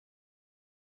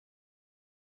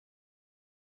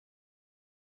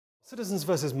Citizens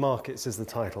versus Markets is the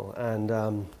title,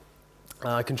 and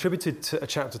I contributed to a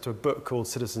chapter to a book called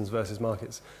Citizens versus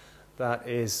Markets. That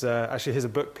is, actually, here's a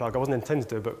book plug. I wasn't intending to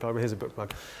do a book plug, but here's a book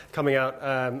plug. Coming out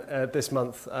this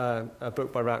month, a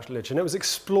book by Routledge, and it was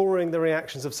exploring the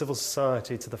reactions of civil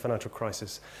society to the financial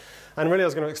crisis. And really I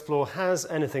was going to explore, has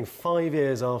anything 5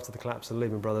 years after the collapse of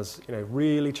Lehman Brothers,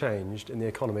 really changed in the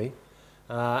economy?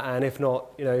 And if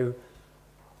not,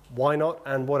 why not,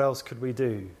 and what else could we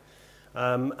do?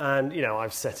 And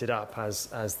I've set it up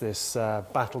as this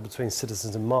battle between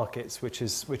citizens and markets, which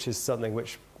is something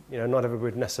which not everybody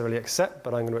would necessarily accept,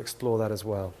 but I'm going to explore that as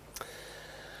well.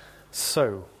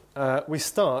 So we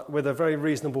start with a very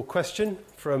reasonable question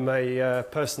from a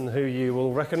person who you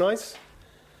will recognise.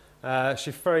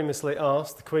 She famously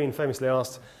asked, the Queen famously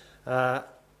asked,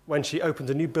 when she opened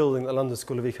a new building at the London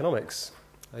School of Economics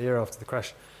a year after the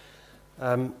crash.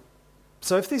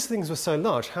 So if these things were so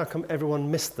large, how come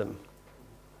everyone missed them?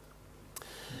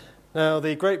 Now,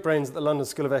 the great brains at the London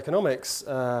School of Economics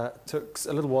took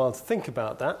a little while to think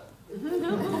about that.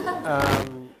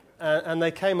 And they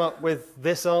came up with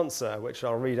this answer, which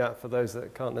I'll read out for those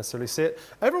that can't necessarily see it.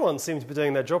 Everyone seemed to be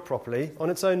doing their job properly on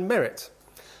its own merit.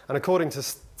 And according to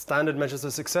standard measures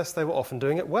of success, they were often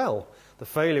doing it well. The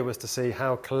failure was to see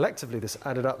how collectively this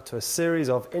added up to a series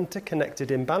of interconnected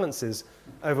imbalances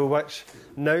over which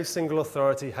no single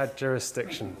authority had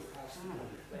jurisdiction.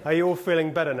 Are you all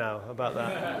feeling better now about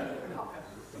that?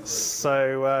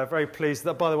 So very pleased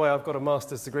that, by the way, I've got a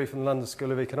master's degree from the London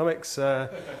School of Economics. But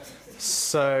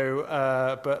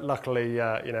luckily,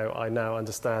 I now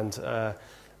understand the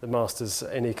master's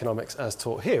in economics as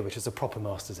taught here, which is a proper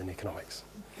master's in economics.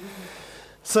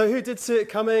 So who did see it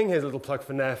coming? Here's a little plug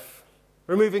for NEF.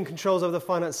 Removing controls over the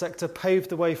finance sector paved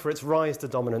the way for its rise to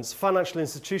dominance. Financial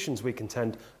institutions, we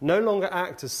contend, no longer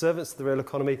act as servants to the real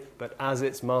economy, but as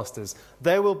its masters.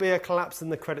 There will be a collapse in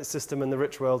the credit system in the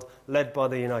rich world, led by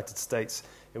the United States,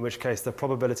 in which case the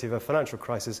probability of a financial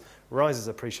crisis rises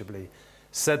appreciably,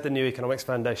 said the New Economics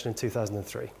Foundation in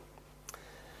 2003.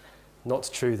 Not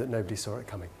true that nobody saw it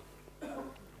coming.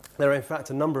 There are, in fact,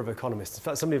 a number of economists. In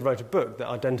fact, somebody wrote a book that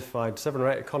identified 7 or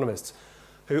 8 economists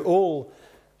who all,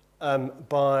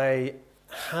 by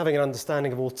having an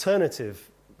understanding of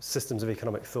alternative systems of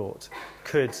economic thought,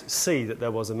 could see that there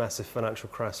was a massive financial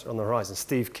crash on the horizon.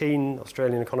 Steve Keen,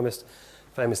 Australian economist,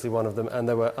 famously one of them, and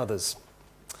there were others.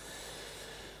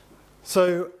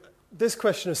 So this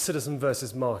question of citizen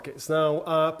versus markets.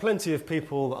 Now, plenty of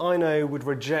people that I know would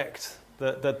reject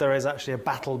that there is actually a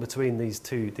battle between these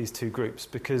two groups,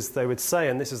 because they would say,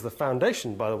 and this is the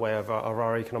foundation, by the way, of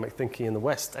our economic thinking in the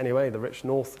West anyway, the rich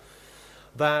North,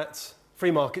 that free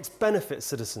markets benefit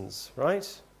citizens,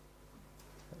 right?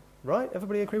 Right?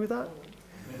 Everybody agree with that?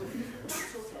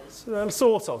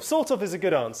 Sort of. Sort of is a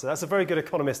good answer. That's a very good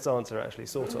economist's answer, actually,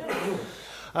 sort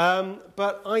of.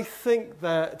 But I think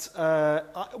that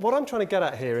what I'm trying to get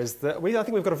at here is that I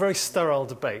think we've got a very sterile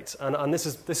debate, and this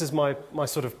is my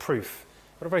sort of proof.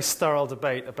 We've got a very sterile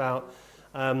debate about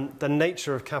the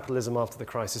nature of capitalism after the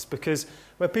crisis, because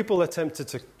when people attempted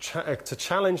to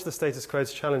challenge the status quo,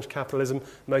 to challenge capitalism,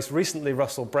 most recently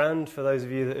Russell Brand, for those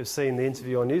of you that have seen the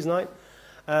interview on Newsnight,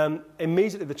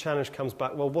 immediately the challenge comes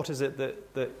back, well, what is it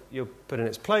that you'll put in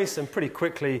its place? And pretty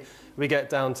quickly we get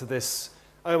down to this,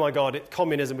 oh my God,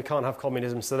 communism, we can't have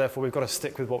communism, so therefore we've got to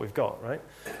stick with what we've got, right?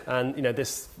 And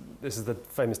this is the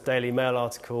famous Daily Mail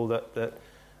article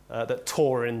that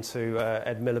tore into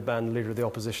Ed Miliband, leader of the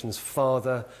opposition's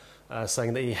father,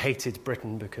 saying that he hated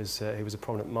Britain because he was a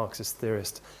prominent Marxist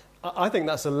theorist. I think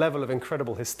that's a level of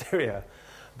incredible hysteria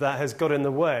that has got in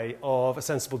the way of a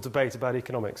sensible debate about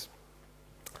economics.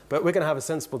 But we're going to have a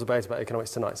sensible debate about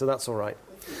economics tonight, so that's all right.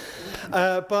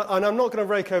 And I'm not going to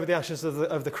rake over the ashes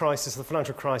of the crisis, the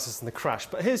financial crisis and the crash,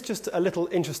 but here's just a little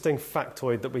interesting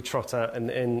factoid that we trot out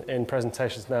in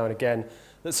presentations now and again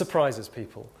that surprises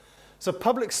people. So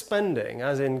public spending,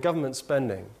 as in government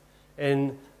spending,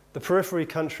 in the periphery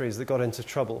countries that got into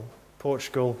trouble,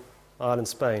 Portugal, Ireland,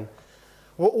 Spain,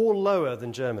 were all lower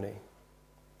than Germany.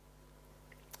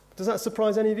 Does that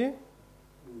surprise any of you?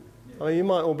 I mean, you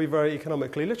might all be very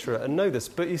economically literate and know this,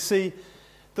 but you see,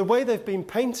 the way they've been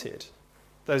painted,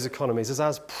 those economies, is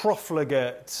as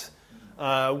profligate,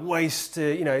 waste,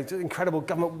 incredible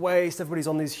government waste, everybody's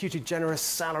on these hugely generous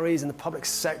salaries in the public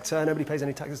sector, nobody pays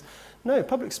any taxes. No,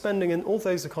 public spending in all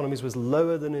those economies was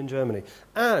lower than in Germany.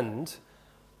 And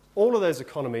all of those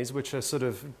economies, which are sort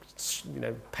of,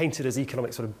 painted as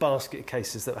economic sort of basket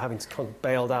cases that were having to kind of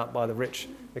bailed out by the rich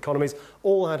economies,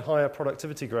 all had higher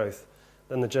productivity growth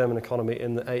than the German economy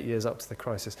in the 8 years up to the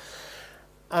crisis.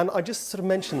 And I just sort of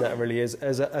mention that really as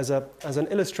an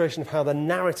illustration of how the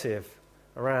narrative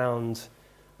around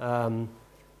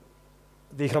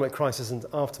the economic crisis and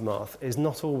aftermath is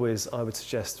not always, I would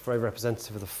suggest, very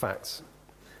representative of the facts.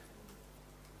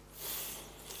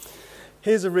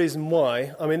 Here's a reason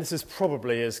why. I mean, this is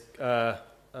probably as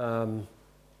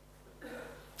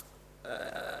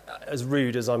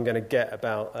rude as I'm going to get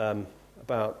about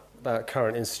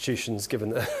current institutions, given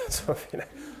the sort of,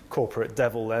 corporate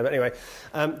devil there. But anyway,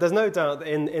 there's no doubt that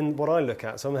in what I look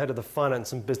at, so I'm the head of the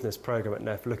Finance and Business Programme at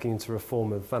NEF, looking into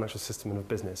reform of the financial system and of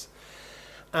business,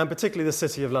 and particularly the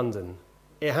City of London.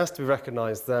 It has to be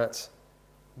recognised that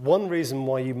one reason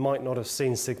why you might not have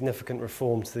seen significant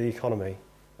reform to the economy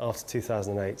after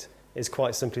 2008 is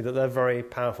quite simply that there are very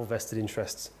powerful vested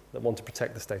interests that want to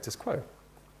protect the status quo.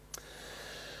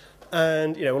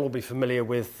 And we'll all be familiar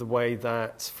with the way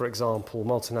that, for example,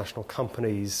 multinational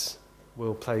companies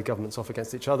will play governments off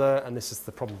against each other, and this is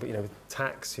the problem, with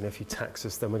tax. If you tax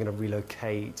us, then we're going to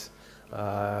relocate.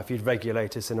 If you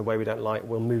regulate us in a way we don't like,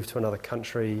 we'll move to another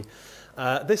country.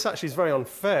 This actually is very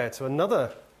unfair to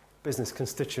another business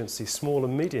constituency, small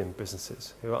and medium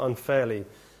businesses, who are unfairly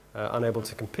unable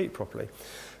to compete properly.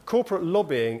 Corporate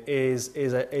lobbying is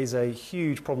a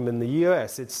huge problem in the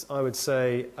US. It's, I would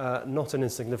say, not an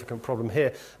insignificant problem here.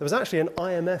 There was actually an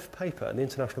IMF paper, the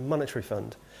International Monetary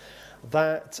Fund,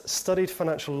 that studied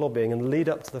financial lobbying in the lead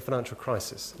up to the financial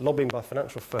crisis, lobbying by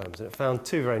financial firms, and it found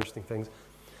two very interesting things.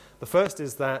 The first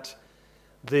is that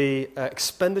the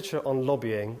expenditure on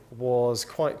lobbying was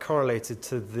quite correlated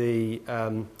to the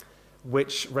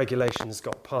which regulations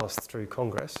got passed through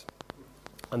Congress.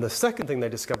 And the second thing they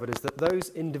discovered is that those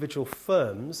individual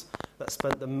firms that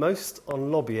spent the most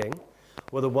on lobbying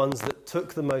were the ones that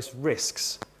took the most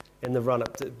risks in the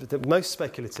run-up, the most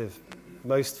speculative,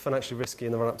 most financially risky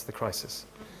in the run-up to the crisis.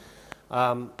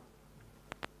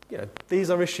 These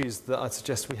are issues that I'd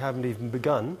suggest we haven't even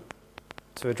begun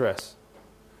to address.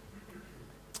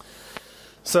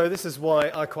 So this is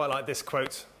why I quite like this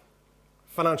quote.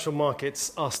 Financial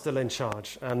markets are still in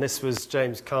charge. And this was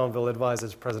James Carneville, advisor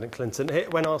to President Clinton.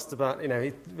 When asked about,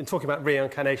 he'd been talking about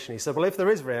reincarnation, he said, well, if there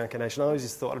is reincarnation, I always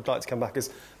just thought I'd like to come back as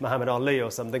Muhammad Ali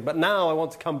or something, but now I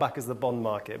want to come back as the bond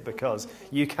market because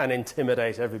you can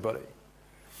intimidate everybody.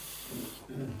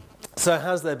 So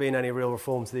has there been any real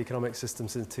reform to the economic system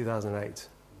since 2008?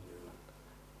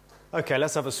 Okay,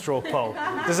 let's have a straw poll.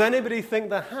 Does anybody think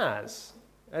there has?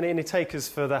 Any takers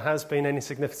for there has been any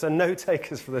significant? So no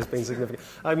takers for there's been significant.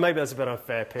 Maybe that's a bit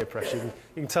unfair peer pressure. You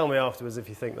can tell me afterwards if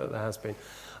you think that there has been.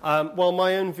 Well,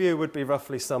 my own view would be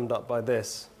roughly summed up by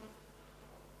this.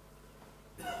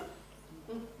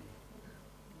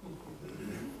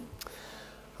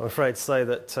 I'm afraid to say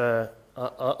that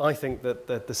I think that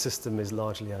the system is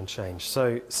largely unchanged.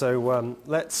 So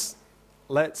let's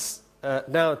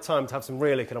now time to have some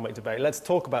real economic debate. Let's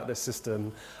talk about this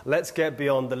system. Let's get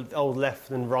beyond the old left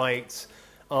and right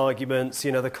arguments.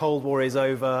 The Cold War is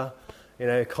over.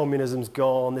 Communism's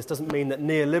gone. This doesn't mean that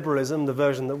neoliberalism, the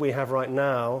version that we have right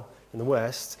now in the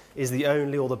West, is the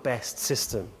only or the best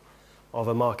system of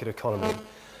a market economy.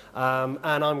 And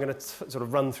I'm going to sort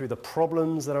of run through the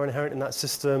problems that are inherent in that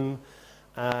system,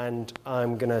 and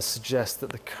I'm going to suggest that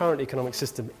the current economic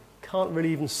system can't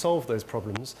really even solve those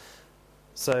problems.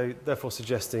 So, therefore,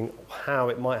 suggesting how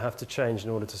it might have to change in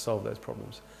order to solve those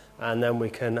problems. And then we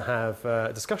can have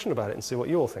a discussion about it and see what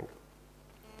you all think.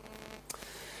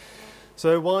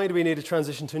 So, why do we need a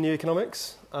transition to new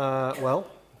economics? Well,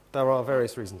 there are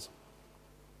various reasons.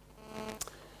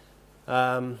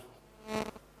 And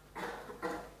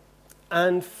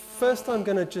first, I'm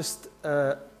going to just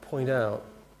point out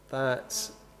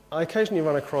that I occasionally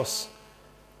run across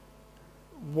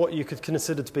what you could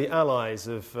consider to be allies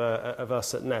of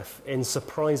us at NEF in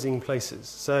surprising places.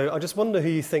 So I just wonder who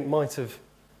you think might have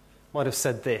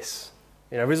said this.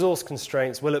 Resource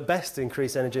constraints will at best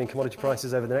increase energy and commodity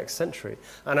prices over the next century,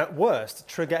 and at worst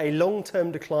trigger a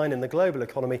long-term decline in the global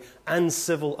economy and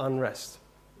civil unrest.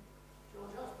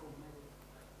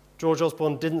 George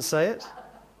Osborne didn't say it?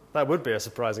 That would be a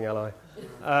surprising ally.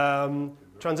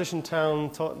 Transition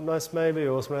Town, nice maybe,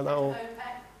 or something like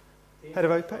that. Or head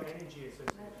of OPEC?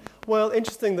 Well,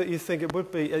 interesting that you think it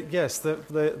would be. Yes, Mr.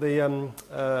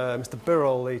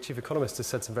 Birrell, the chief economist, has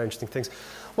said some very interesting things.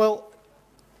 Well,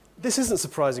 this isn't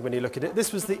surprising when you look at it.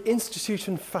 This was the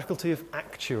Institution Faculty of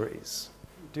Actuaries.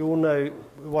 Do you all know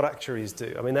what actuaries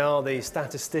do? I mean, they are the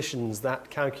statisticians that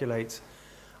calculate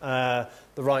the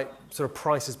right sort of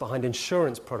prices behind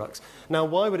insurance products. Now,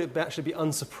 why would it actually be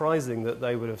unsurprising that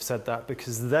they would have said that?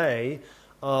 Because they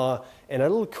are in a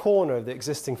little corner of the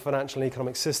existing financial and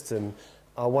economic system,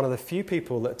 are one of the few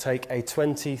people that take a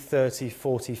 20, 30,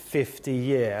 40,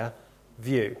 50-year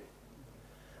view.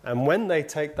 And when they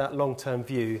take that long-term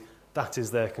view, that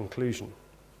is their conclusion.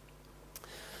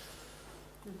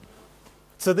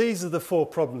 So these are the four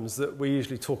problems that we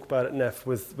usually talk about at NEF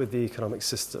with the economic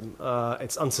system.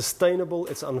 It's unsustainable,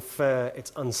 it's unfair,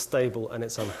 it's unstable, and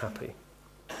it's unhappy.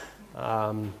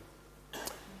 I'll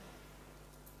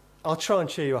try and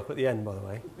cheer you up at the end, by the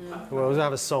way. We'll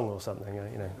have a song or something,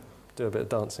 do a bit of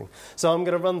dancing. So I'm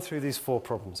going to run through these four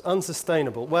problems.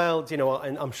 Unsustainable. Well, do you know what?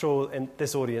 And I'm sure in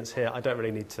this audience here, I don't really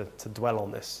need to dwell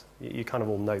on this. You kind of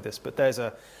all know this. But there's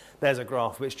a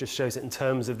graph which just shows it in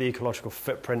terms of the ecological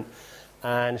footprint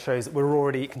and shows that we're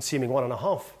already consuming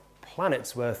 1.5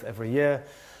 planets worth every year.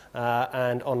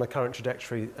 And on the current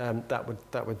trajectory,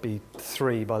 that would be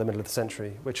 3 by the middle of the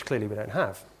century, which clearly we don't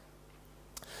have.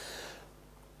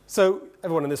 So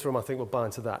everyone in this room, I think, will buy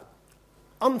into that.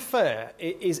 Unfair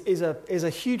is a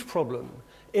huge problem.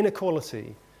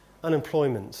 Inequality,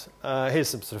 unemployment. Here's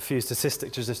some sort of few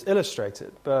statistics to just illustrate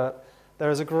it. But there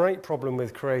is a great problem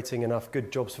with creating enough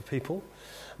good jobs for people.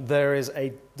 There is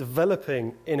a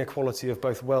developing inequality of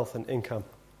both wealth and income.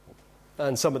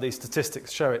 And some of these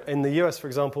statistics show it. In the US, for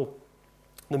example,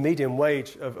 the median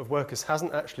wage of workers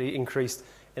hasn't actually increased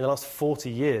in the last 40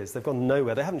 years. They've gone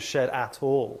nowhere. They haven't shared at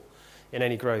all in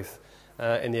any growth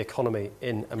in the economy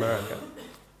in America.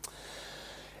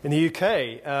 In the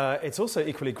UK, it's also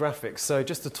equally graphic. So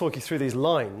just to talk you through these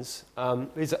lines,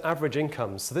 these are average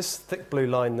incomes. So this thick blue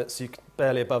line that's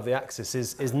barely above the axis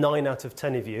is 9 out of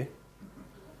 10 of you.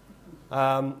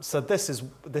 So this is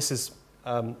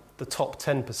the top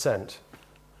 10%.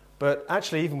 But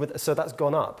actually, so that's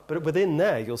gone up. But within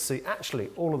there, you'll see actually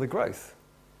all of the growth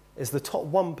is the top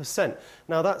 1%.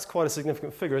 Now, that's quite a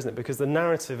significant figure, isn't it? Because the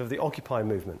narrative of the Occupy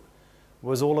movement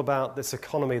was all about this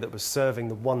economy that was serving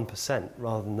the 1%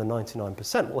 rather than the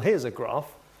 99%. Well, here's a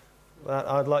graph that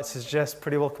I'd like to suggest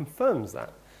pretty well confirms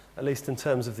that, at least in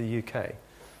terms of the UK.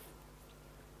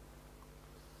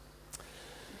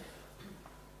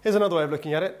 Here's another way of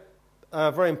looking at it.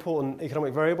 A very important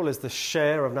economic variable is the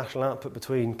share of national output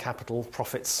between capital,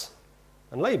 profits,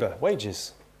 and labour,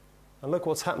 wages. And look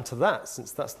what's happened to that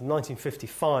since that's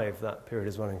 1955 that period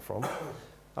is running from,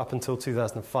 up until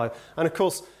 2005. And of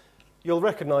course, you'll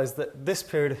recognise that this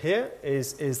period here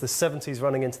is the 70s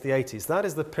running into the 80s. That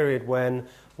is the period when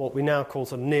what we now call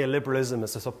sort of neoliberalism,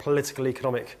 as a sort of political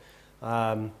economic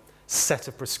set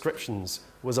of prescriptions,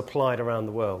 was applied around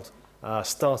the world,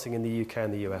 starting in the UK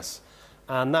and the US.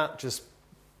 And that just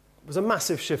was a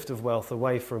massive shift of wealth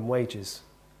away from wages,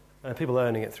 people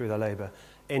earning it through their labour,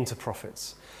 into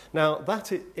profits. Now,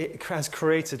 that it has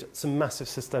created some massive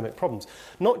systemic problems,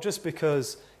 not just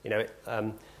because,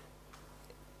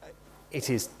 it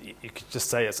is, you could just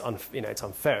say it's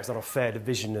unfair, it's not a fair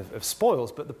division of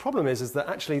spoils, but the problem is that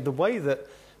actually the way that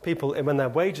people, when their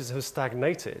wages have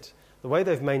stagnated, the way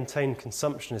they've maintained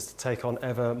consumption is to take on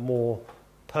ever more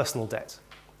personal debt.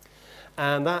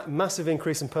 And that massive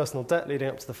increase in personal debt leading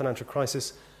up to the financial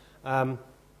crisis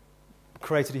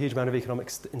created a huge amount of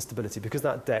economic instability because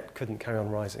that debt couldn't carry on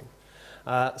rising.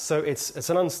 So it's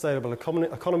an unstable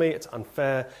economy, it's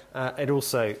unfair. It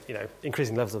also,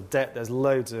 increasing levels of debt. There's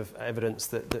loads of evidence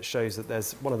that shows that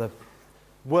there's one of the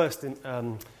worst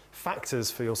factors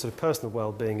for your sort of personal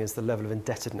well-being is the level of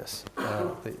indebtedness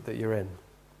that you're in.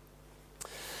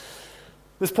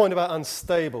 This point about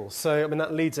unstable, so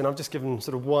that leads in, I've just given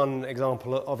sort of one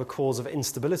example of a cause of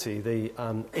instability, the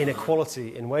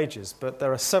inequality in wages, but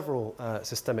there are several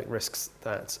systemic risks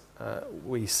that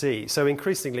we see. So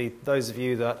increasingly, those of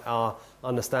you that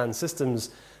understand systems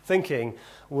thinking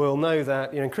will know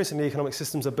that increasingly economic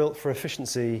systems are built for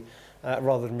efficiency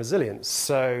rather than resilience.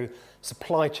 So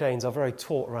supply chains are very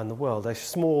taut around the world. A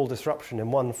small disruption in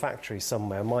one factory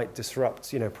somewhere might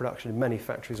disrupt production in many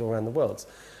factories all around the world.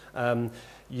 And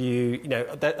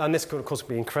this could, of course,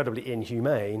 be incredibly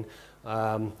inhumane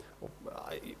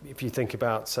if you think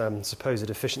about supposed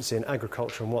efficiency in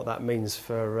agriculture and what that means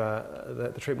for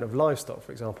the treatment of livestock,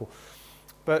 for example.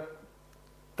 But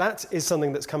that is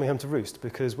something that's coming home to roost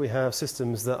because we have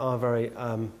systems that are very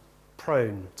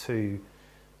prone to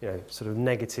sort of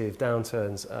negative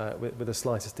downturns with the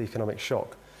slightest economic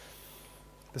shock.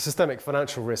 The systemic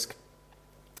financial risk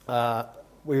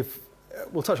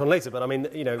we'll touch on later, but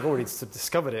we've already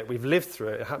discovered it. We've lived through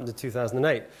it. It happened in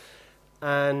 2008.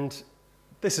 And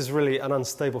this is really an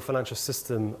unstable financial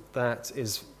system that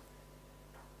is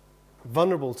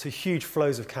vulnerable to huge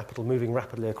flows of capital moving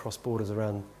rapidly across borders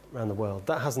around the world.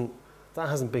 That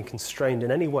hasn't been constrained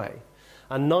in any way.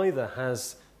 And neither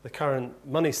has the current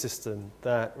money system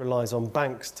that relies on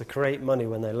banks to create money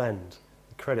when they lend,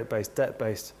 the credit-based,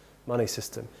 debt-based money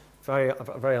system.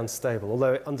 Very unstable,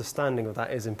 although understanding of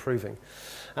that is improving.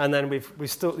 And then we've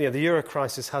still, the euro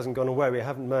crisis hasn't gone away. We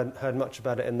haven't heard much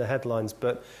about it in the headlines,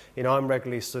 but I'm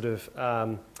regularly sort of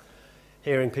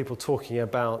hearing people talking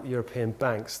about European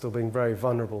banks still being very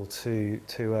vulnerable to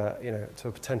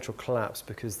a potential collapse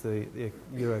because the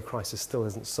euro crisis still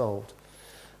isn't solved.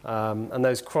 And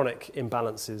those chronic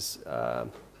imbalances,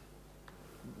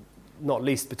 not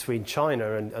least between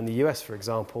China and the US, for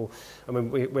example. I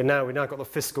mean, we've now got the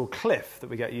fiscal cliff that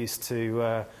we get used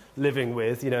to living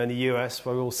with, in the US,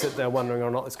 where we all sit there wondering whether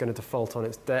or not it's going to default on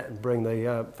its debt and bring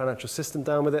the financial system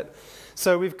down with it.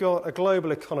 So we've got a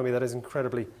global economy that is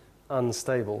incredibly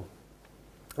unstable.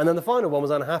 And then the final one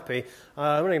was unhappy.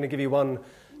 I'm only going to give you one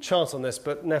chart on this,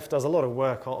 but Neff does a lot of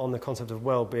work on the concept of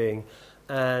well-being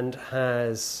and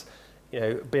has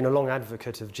been a long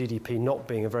advocate of GDP not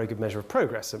being a very good measure of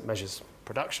progress. It measures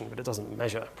production, but it doesn't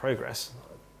measure progress.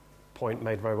 Point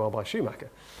made very well by Schumacher.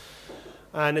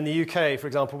 And in the UK, for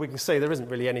example, we can say there isn't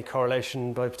really any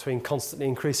correlation between constantly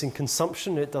increasing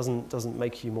consumption. It doesn't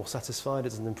make you more satisfied. It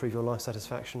doesn't improve your life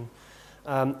satisfaction.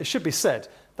 It should be said,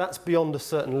 that's beyond a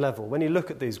certain level. When you look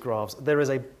at these graphs, there is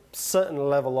a certain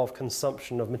level of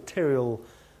consumption of material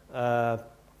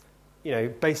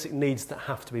basic needs that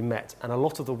have to be met. And a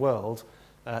lot of the world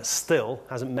still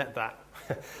hasn't met that.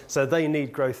 So they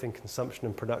need growth in consumption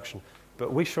and production.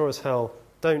 But we sure as hell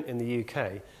don't in the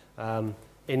UK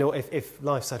if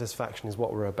life satisfaction is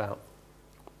what we're about.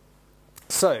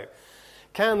 So,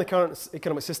 can the current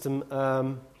economic system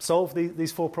solve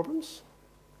these four problems?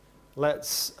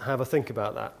 Let's have a think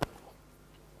about that.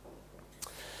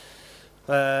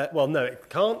 Well, no, it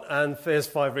can't, and there's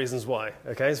 5 reasons why.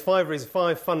 Okay, there's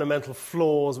 5 fundamental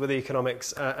flaws with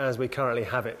economics as we currently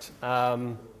have it.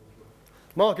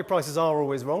 Market prices are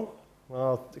always wrong.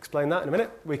 I'll explain that in a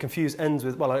minute. We confuse ends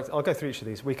with, well, I'll go through each of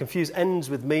these. We confuse ends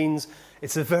with means.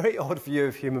 It's a very odd view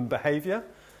of human behaviour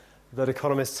that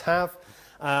economists have.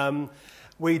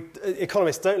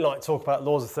 Economists don't like to talk about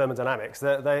laws of thermodynamics.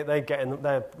 They get in, you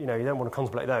don't want to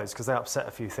contemplate those because they upset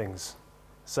a few things.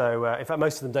 So, in fact,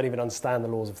 most of them don't even understand the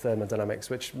laws of thermodynamics,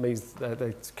 which means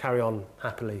they carry on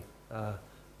happily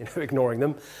ignoring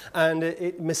them. And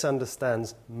it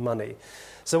misunderstands money.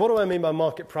 So what do I mean by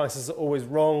market prices are always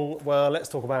wrong? Well, let's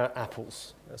talk about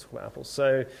apples.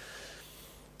 So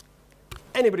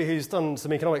anybody who's done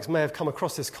some economics may have come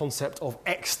across this concept of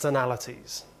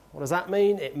externalities. What does that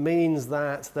mean? It means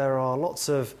that there are lots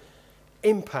of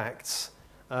impacts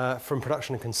from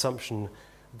production and consumption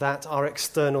that are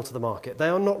external to the market. They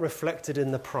are not reflected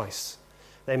in the price.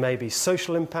 They may be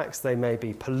social impacts, they may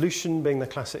be pollution being the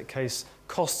classic case,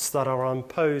 costs that are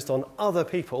imposed on other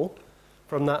people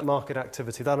from that market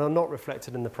activity that are not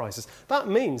reflected in the prices. That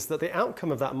means that the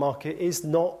outcome of that market is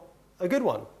not a good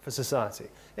one for society.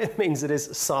 It means it is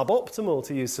suboptimal,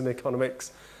 to use some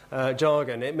economics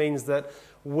jargon. It means that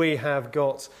we have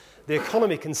got, the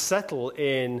economy can settle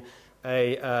in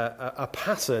a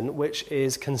pattern which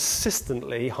is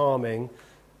consistently harming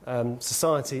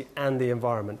society and the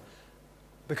environment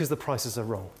because the prices are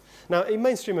wrong. Now,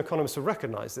 mainstream economists will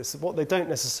recognise this. What they don't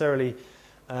necessarily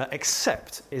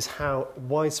accept is how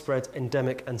widespread,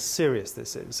 endemic and serious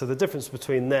this is. So the difference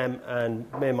between them and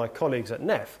me and my colleagues at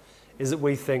Neff is that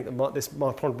we think that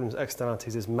my problem with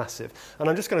externalities is massive. And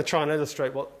I'm just going to try and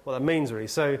illustrate what that means, really.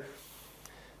 So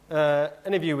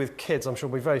any of you with kids, I'm sure,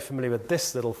 will be very familiar with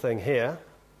this little thing here.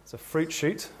 It's a fruit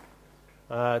shoot.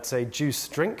 It's a juice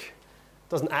drink. It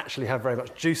doesn't actually have very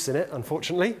much juice in it,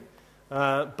 unfortunately.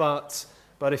 But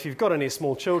if you've got any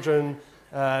small children,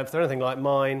 if they're anything like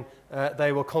mine,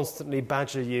 they will constantly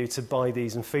badger you to buy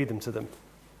these and feed them to them.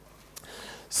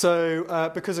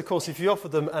 So, because of course, if you offer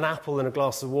them an apple and a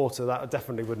glass of water, that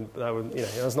definitely wouldn't,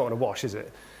 that's not going to wash, is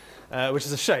it? Which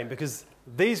is a shame, because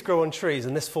these grow on trees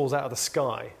and this falls out of the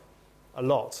sky a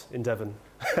lot in Devon.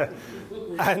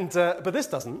 But this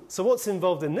doesn't. So what's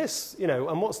involved in this,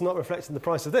 and what's not reflected in the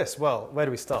price of this? Well, where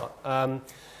do we start?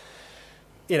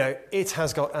 It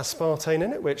has got aspartame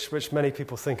in it, which many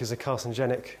people think is a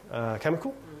carcinogenic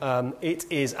chemical. It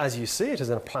is, as you see, it is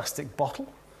in a plastic bottle,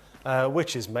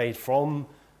 which is made from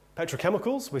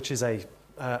petrochemicals, which is a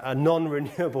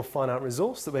non-renewable finite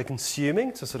resource that we're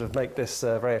consuming to sort of make this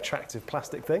very attractive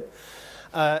plastic thing.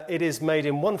 It is made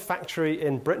in one factory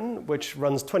in Britain, which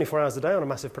runs 24 hours a day on a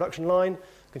massive production line,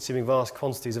 consuming vast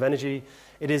quantities of energy.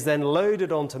 It is then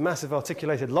loaded onto massive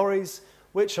articulated lorries,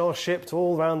 which are shipped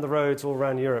all around the roads, all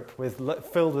around Europe,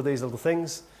 filled with these little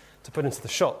things to put into the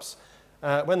shops.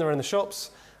 When they're in the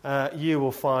shops, you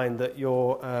will find that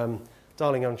your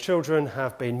darling young children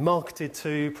have been marketed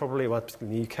to, probably in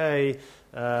the UK,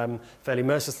 fairly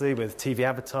mercilessly with TV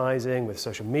advertising, with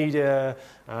social media,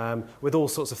 with all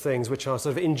sorts of things which are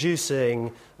sort of inducing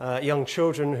young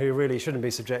children who really shouldn't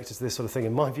be subjected to this sort of thing,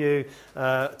 in my view,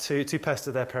 to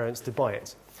pester their parents to buy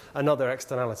it. another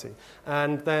externality.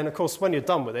 And then, of course, when you're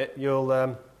done with it, you'll,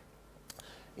 of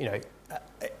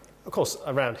course,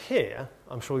 around here,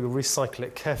 I'm sure you'll recycle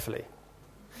it carefully.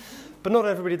 But not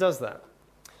everybody does that.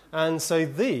 And so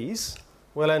these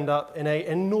will end up in an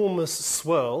enormous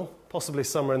swirl, possibly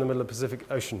somewhere in the middle of the Pacific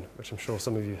Ocean, which I'm sure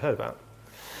some of you have heard about.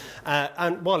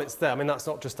 And while it's there, I mean, that's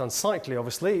not just unsightly,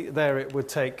 obviously. There it would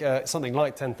take something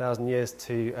like 10,000 years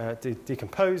to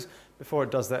decompose. Before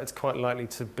it does that, it's quite likely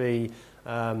to be,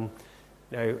 to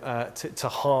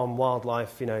harm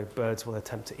wildlife. Birds will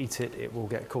attempt to eat it. It will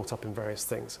get caught up in various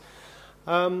things.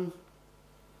 They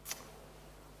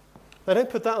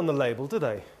don't put that on the label, do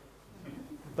they?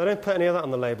 They don't put any of that on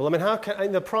the label. I mean, how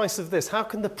can the price of this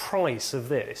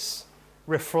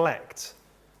reflect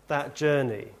that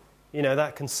journey?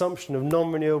 That consumption of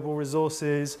non-renewable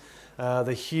resources,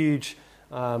 the huge,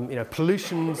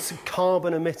 pollutions,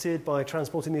 carbon emitted by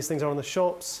transporting these things around the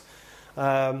shops,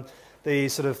 the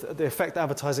effect that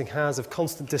advertising has of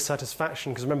constant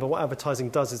dissatisfaction. Because remember, what advertising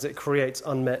does is it creates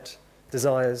unmet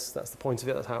desires. That's the point of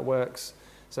it. That's how it works.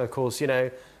 So, of course,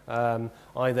 I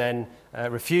then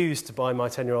refuse to buy my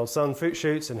 10-year-old son fruit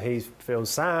shoots, and he feels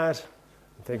sad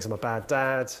and thinks I'm a bad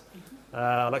dad.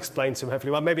 I'll explain to him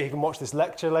hopefully. Well, maybe he can watch this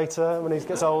lecture later when he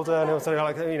gets older, and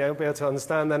he'll be able to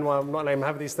understand then why I'm not letting him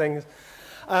have these things.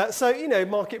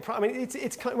 Market price. I mean,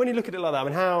 it's kind of, when you look at it like that. I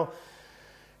mean, how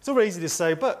it's all very easy to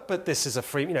say, but this is a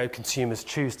free. Consumers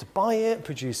choose to buy it,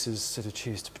 producers sort of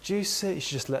choose to produce it. You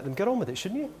should just let them get on with it,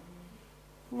 shouldn't you?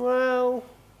 Well,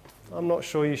 I'm not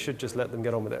sure you should just let them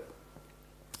get on with it,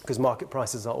 because market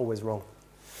prices are always wrong.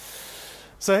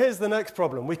 So here's the next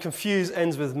problem. We confuse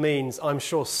ends with means. I'm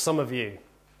sure some of you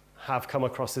have come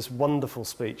across this wonderful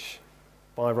speech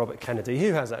by Robert Kennedy.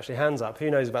 Who has actually? Hands up. Who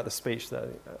knows about the speech there?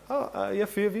 A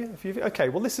few of you. Okay,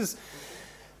 well, this is...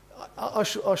 I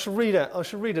shall read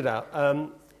it out. There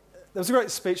was a great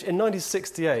speech in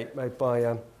 1968 made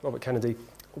by Robert Kennedy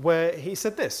where he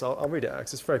said this. I'll read it out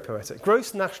because it's very poetic.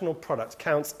 Gross national product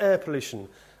counts air pollution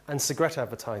and cigarette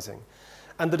advertising,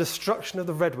 and the destruction of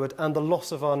the redwood and the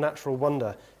loss of our natural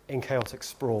wonder in chaotic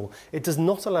sprawl. It does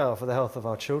not allow for the health of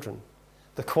our children,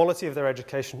 the quality of their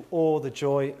education, or the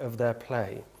joy of their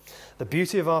play, the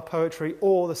beauty of our poetry,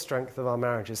 or the strength of our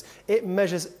marriages. It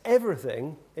measures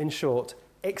everything, in short,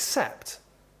 except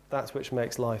that which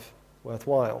makes life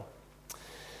worthwhile.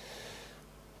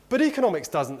 But economics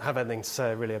doesn't have anything to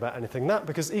say really about anything that,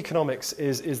 because economics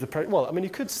is the... Well, I mean,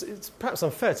 it's perhaps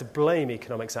unfair to blame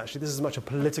economics, actually. This is as much a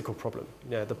political problem.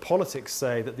 The politics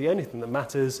say that the only thing that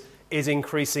matters is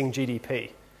increasing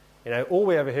GDP. All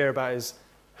we ever hear about is,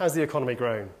 has the economy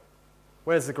grown?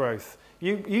 Where's the growth?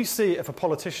 You see if a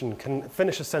politician can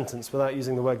finish a sentence without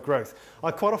using the word growth.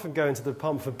 I quite often go into the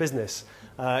Department for Business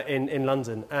in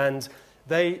London, and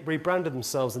they rebranded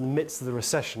themselves in the midst of the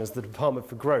recession as the Department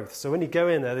for Growth. So when you go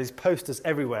in there, there's posters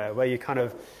everywhere where you kind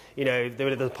of, they're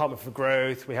the Department for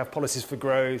Growth, we have policies for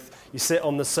growth, you sit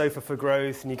on the sofa for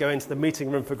growth, and you go into the meeting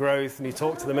room for growth, and you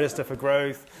talk to the Minister for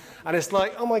Growth. And it's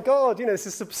like, oh my God, this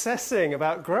is obsessing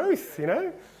about growth,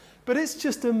 But it's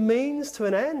just a means to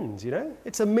an end,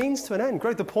 It's a means to an end.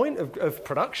 Growth, the point of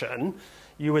production,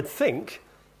 you would think,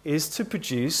 is to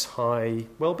produce high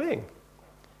well-being.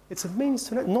 It's a means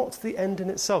to an end, not the end in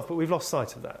itself, but we've lost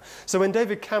sight of that. So when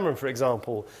David Cameron, for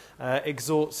example,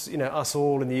 exhorts us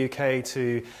all in the UK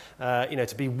to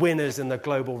be winners in the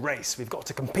global race, we've got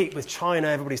to compete with China.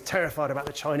 Everybody's terrified about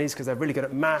the Chinese because they're really good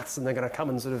at maths and they're going to come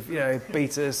and sort of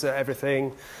beat us at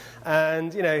everything.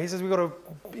 And he says we've got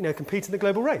to compete in the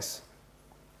global race.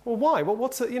 Well, why?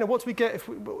 What do we get?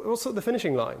 What's the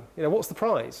finishing line? What's the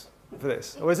prize for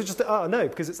this? Or is it just, no,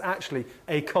 because it's actually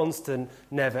a constant,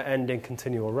 never-ending,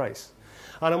 continual race.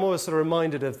 And I'm always sort of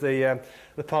reminded of the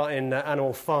part in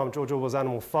Animal Farm, George Orwell's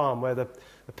Animal Farm, where the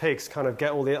pigs kind of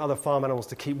get all the other farm animals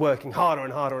to keep working harder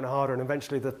and harder and harder, and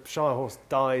eventually the Shire horse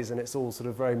dies, and it's all sort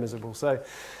of very miserable. So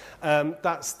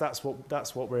that's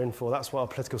what we're in for. That's what our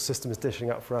political system is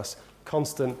dishing up for us.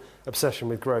 Constant obsession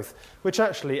with growth, which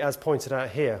actually, as pointed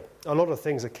out here, a lot of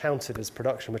things are counted as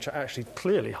production, which are actually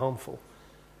clearly harmful.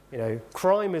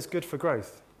 Crime is good for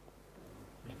growth.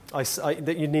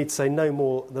 That you need to say no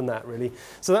more than that, really.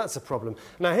 So that's a problem.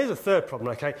 Now, here's a third problem,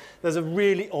 okay? There's a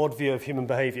really odd view of human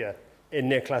behaviour in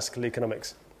neoclassical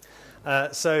economics.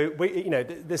 So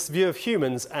this view of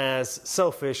humans as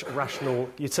selfish, rational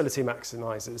utility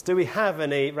maximisers. Do we have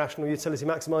any rational utility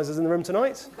maximisers in the room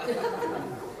tonight?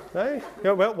 No?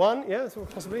 Well, one, yeah,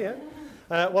 possibly, yeah.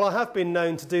 Well, I have been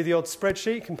known to do the odd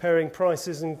spreadsheet comparing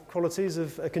prices and qualities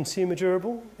of a consumer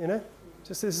durable,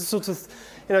 Just this is sort of,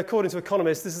 according to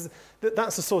economists,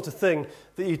 that's the sort of thing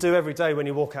that you do every day when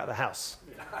you walk out of the house.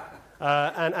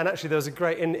 And actually, there was a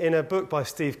great, in a book by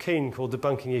Steve Keen called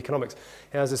Debunking Economics,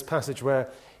 he has this passage where,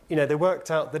 you know, they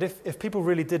worked out that if people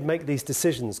really did make these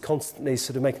decisions, constantly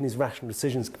sort of making these rational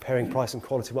decisions, comparing price and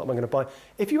quality, what am I going to buy?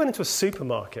 If you went into a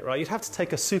supermarket, right, you'd have to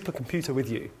take a supercomputer with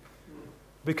you.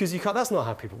 Because you can't, that's not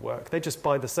how people work. They just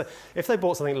buy the same. If they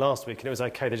bought something last week and it was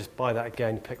okay, they just buy that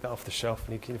again, you pick that off the shelf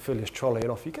and you can fill your trolley and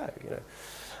off you go, you know.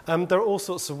 There are all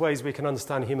sorts of ways we can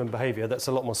understand human behaviour that's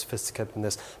a lot more sophisticated than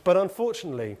this. But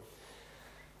unfortunately,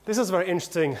 this has very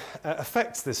interesting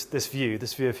effects, this view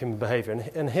of human behaviour.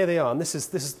 And here they are. And there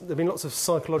have been lots of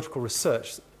psychological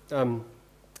research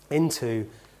into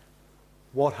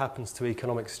what happens to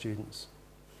economics students.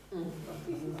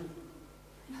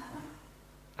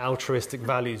 Altruistic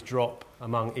values drop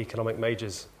among economic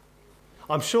majors.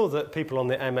 I'm sure that people on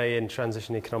the MA in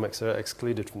transition economics are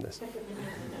excluded from this.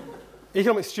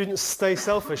 Economics students stay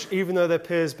selfish even though their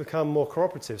peers become more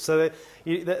cooperative. So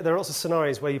there are lots of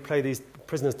scenarios where you play these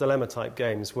prisoner's dilemma type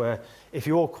games where if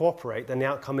you all cooperate, then the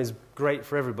outcome is great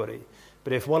for everybody.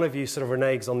 But if one of you sort of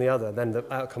reneges on the other, then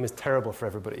the outcome is terrible for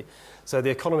everybody. So the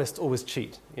economists always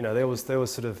cheat. You know, they always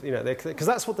sort of, you know, because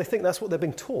that's what they think, that's what they're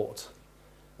being taught.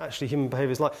 Actually, human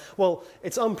behaviour is like. Well,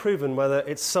 it's unproven whether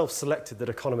it's self-selected that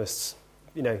economists,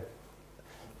 you know,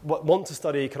 want to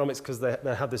study economics because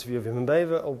they have this view of human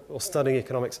behaviour or studying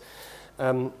economics.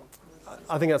 I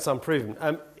think that's unproven.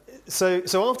 So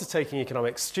after taking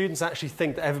economics, students actually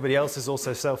think that everybody else is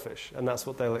also selfish, and that's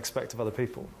what they'll expect of other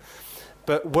people.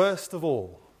 But worst of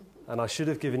all, and I should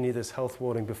have given you this health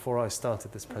warning before I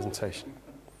started this presentation,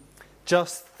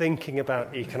 just thinking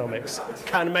about economics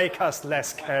can make us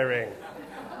less caring.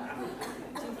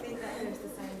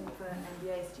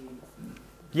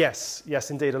 Yes,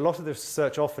 indeed. A lot of the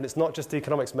research often, it's not just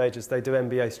economics majors, they do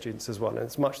MBA students as well, and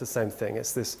it's much the same thing.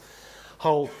 It's this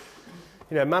whole,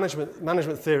 you know,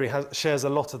 management theory shares a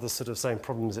lot of the sort of same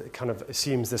problems. It kind of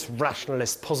assumes this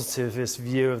rationalist, positivist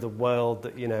view of the world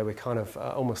that, you know, we're kind of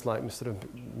almost like sort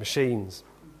of machines,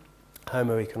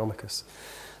 Homo economicus.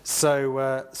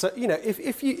 So you know,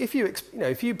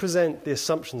 if you present the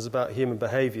assumptions about human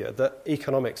behaviour that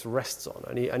economics rests on,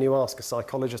 and you ask a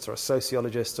psychologist or a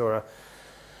sociologist or a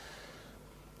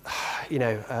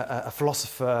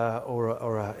philosopher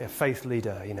or a faith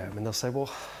leader, you know, and they'll say, well,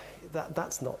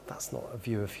 that's not a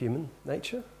view of human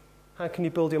nature. How can you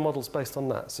build your models based on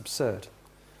that? It's absurd.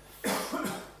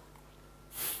 The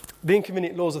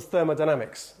inconvenient laws of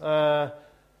thermodynamics.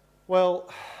 Well,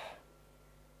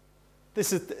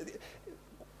 this is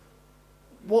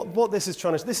what this is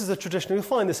trying to. This is a traditional. You'll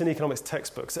find this in economics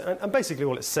textbooks, and basically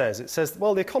all it says,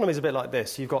 well, the economy is a bit like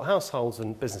this. You've got households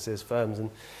and businesses, firms, and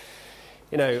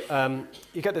you know,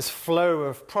 you get this flow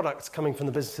of products coming from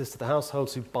the businesses to the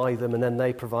households who buy them, and then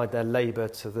they provide their labour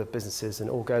to the businesses, and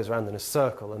it all goes around in a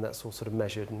circle, and that's all sort of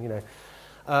measured. And you know,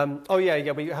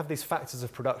 we have these factors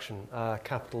of production: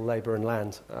 capital, labour, and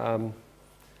land.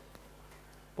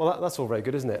 Well, that's all very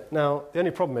good, isn't it? Now, the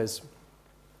only problem is,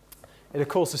 it of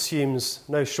course assumes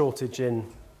no shortage in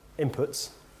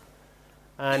inputs,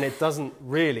 and it doesn't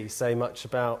really say much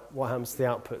about what happens to the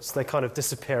outputs. They kind of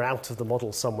disappear out of the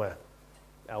model somewhere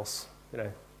else, you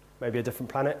know, maybe a different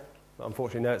planet. But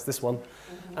unfortunately, no, it's this one.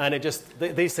 And it just,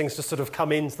 these things just sort of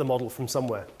come into the model from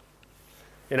somewhere.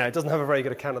 You know, it doesn't have a very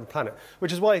good account of the planet,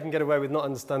 which is why you can get away with not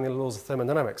understanding the laws of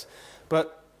thermodynamics.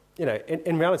 But, you know,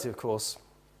 in reality, of course,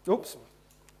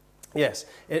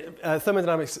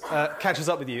 thermodynamics catches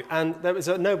up with you. And there was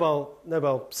a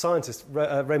Nobel scientist,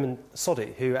 Raymond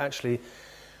Soddy, who actually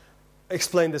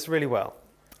explained this really well.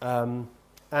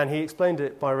 And he explained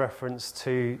it by reference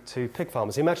to pig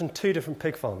farmers. He imagined two different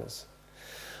pig farmers.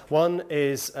 One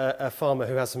is a farmer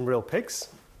who has some real pigs,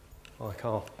 like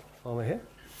our farmer here.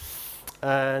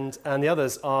 And the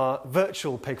others are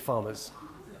virtual pig farmers.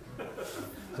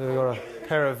 So we've got a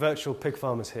pair of virtual pig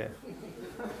farmers here.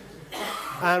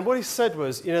 And what he said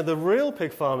was, you know, the real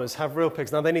pig farmers have real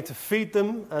pigs. Now, they need to feed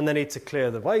them, and they need to clear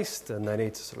the waste, and they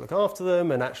need to sort of look after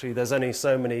them. And actually, there's only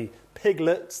so many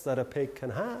piglets that a pig can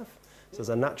have. So there's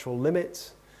a natural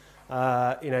limit.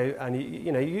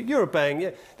 You're obeying...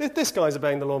 Yeah, this guy's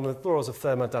obeying the laws of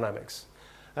thermodynamics.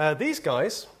 These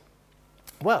guys,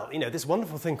 well, you know, this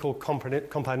wonderful thing called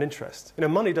compound interest. You know,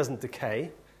 money doesn't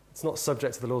decay. It's not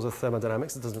subject to the laws of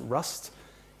thermodynamics. It doesn't rust.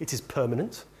 It is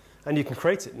permanent. And you can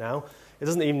create it now. It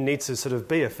doesn't even need to sort of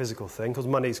be a physical thing, because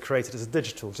money is created as a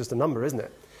digital, it's just a number, isn't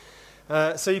it?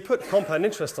 So you put compound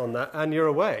interest on that, and you're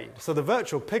away. So the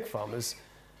virtual pig farmers,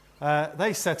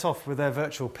 they set off with their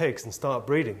virtual pigs and start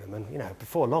breeding them. And, you know,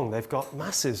 before long, they've got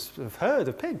masses of herd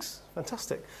of pigs.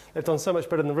 Fantastic. They've done so much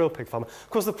better than the real pig farmer. Of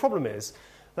course, the problem is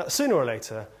that sooner or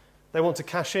later, they want to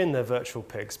cash in their virtual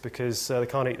pigs because they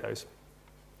can't eat those.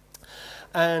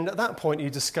 And at that point, you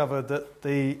discovered that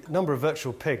the number of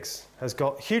virtual pigs has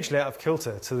got hugely out of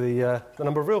kilter to the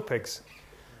number of real pigs.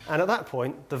 And at that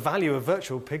point, the value of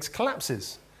virtual pigs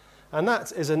collapses. And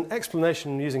that is an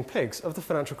explanation using pigs of the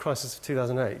financial crisis of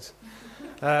 2008,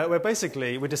 where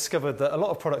basically we discovered that a lot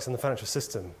of products in the financial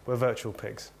system were virtual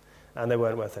pigs, and they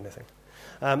weren't worth anything.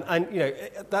 And you know,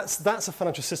 that's a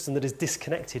financial system that is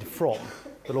disconnected from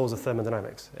the laws of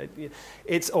thermodynamics.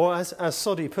 Or as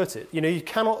Soddy put it, you know, you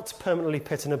cannot permanently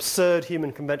pit an absurd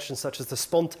human convention such as the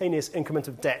spontaneous increment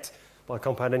of debt by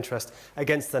compound interest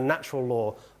against the natural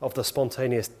law of the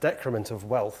spontaneous decrement of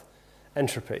wealth,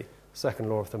 entropy, second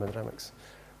law of thermodynamics.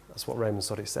 That's what Raymond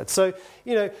Soddy said. So,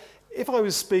 you know, if I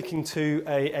was speaking to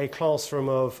a classroom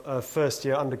of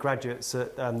first-year undergraduates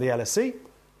at the LSE,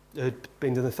 who'd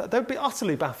been doing they'd be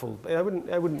utterly baffled. They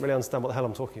wouldn't really understand what the hell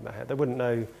I'm talking about here. They wouldn't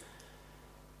know,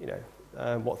 you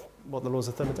know, what the laws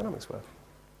of thermodynamics were.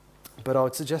 But I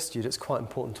would suggest to you that it's quite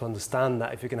important to understand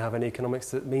that if you're going to have any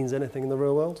economics that means anything in the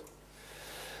real world.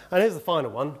 And here's the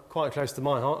final one, quite close to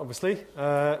my heart, obviously,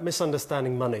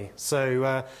 misunderstanding money.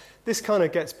 So this kind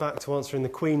of gets back to answering the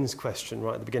Queen's question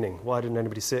right at the beginning. Why didn't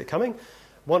anybody see it coming?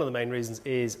 One of the main reasons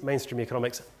is mainstream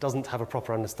economics doesn't have a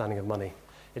proper understanding of money.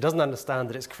 It doesn't understand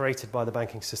that it's created by the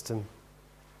banking system.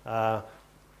 For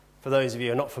those of you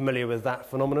who are not familiar with that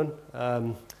phenomenon,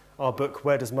 our book,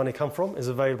 Where Does Money Come From?, is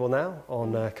available now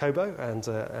on Kobo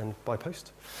and by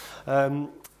post. But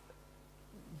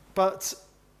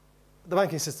the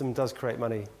banking system does create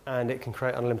money, and it can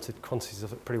create unlimited quantities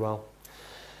of it pretty well.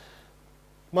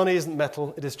 Money isn't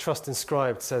metal, it is trust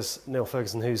inscribed, says Neil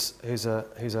Ferguson, who's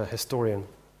a historian.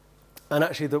 And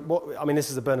actually,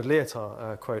 this is a Bernard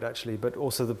Lyotard quote, actually, but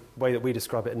also the way that we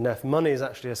describe it in NEF. Money is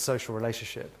actually a social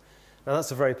relationship. Now,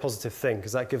 that's a very positive thing,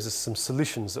 because that gives us some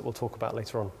solutions that we'll talk about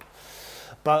later on.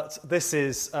 But this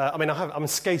is, I'm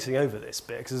skating over this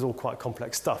bit, because it's all quite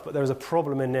complex stuff, but there is a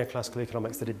problem in neoclassical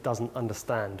economics that it doesn't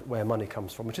understand where money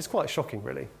comes from, which is quite shocking,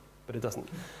 really, but it doesn't.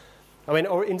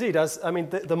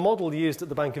 The model used at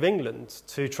the Bank of England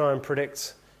to try and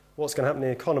predict what's going to happen in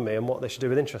the economy and what they should do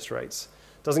with interest rates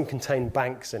doesn't contain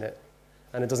banks in it,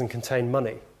 and it doesn't contain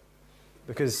money,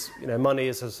 because money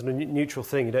is a sort of neutral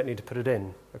thing. You don't need to put it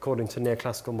in, according to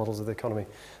neoclassical models of the economy,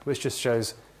 which just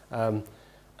shows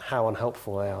how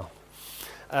unhelpful they are.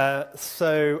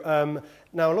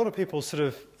 Now a lot of people sort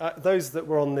of those that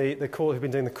were on the course, who've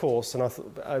been doing the course, and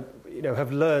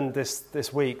have learned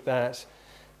this week that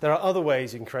there are other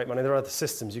ways you can create money. There are other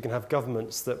systems. You can have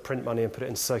governments that print money and put it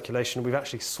into circulation. We've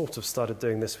actually sort of started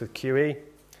doing this with QE,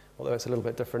 although it's a little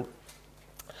bit different.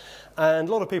 And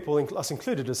a lot of people, us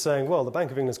included, are saying, well, the Bank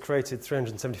of England's created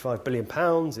 £375 billion.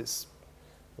 It's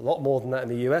a lot more than that in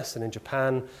the US and in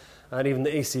Japan. And even the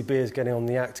ECB is getting on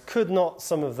the act. Could not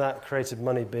some of that created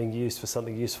money being used for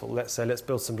something useful? Let's say, let's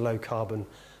build some low-carbon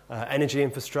energy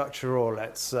infrastructure, or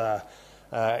let's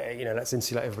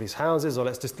insulate everybody's houses, or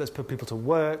let's put people to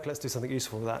work. Let's do something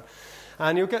useful with that.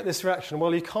 And you'll get this reaction,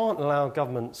 well, you can't allow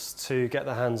governments to get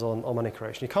their hands on money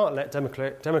creation. You can't let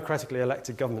democratically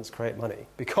elected governments create money,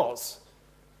 because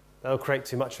they'll create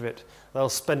too much of it. They'll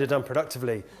spend it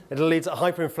unproductively. It'll lead to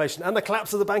hyperinflation and the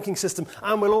collapse of the banking system,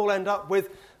 and we'll all end up with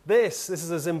this. This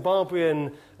is a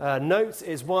Zimbabwean note.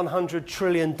 It's $100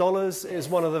 trillion. It's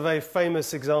one of the very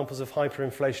famous examples of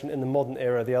hyperinflation in the modern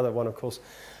era. The other one, of course,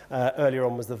 earlier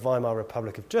on was the Weimar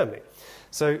Republic of Germany.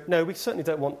 So, no, we certainly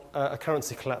don't want a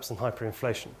currency collapse and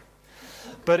hyperinflation.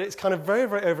 But it's kind of very,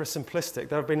 very oversimplistic.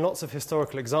 There have been lots of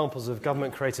historical examples of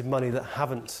government-created money that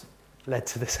haven't led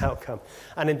to this outcome.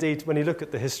 And indeed, when you look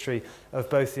at the history of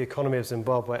both the economy of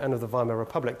Zimbabwe and of the Weimar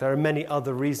Republic, there are many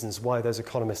other reasons why these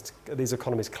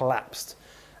economies collapsed.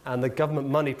 And the government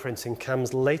money printing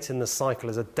comes late in the cycle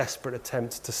as a desperate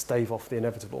attempt to stave off the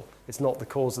inevitable. It's not the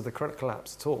cause of the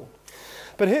collapse at all.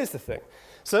 But here's the thing.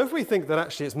 So if we think that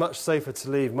actually it's much safer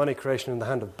to leave money creation in the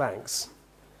hand of banks,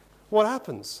 what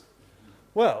happens?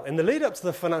 Well, in the lead up to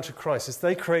the financial crisis,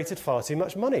 they created far too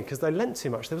much money because they lent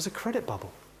too much. There was a credit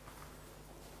bubble.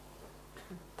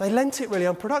 They lent it really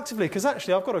unproductively, because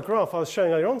actually I've got a graph I was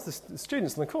showing earlier on to the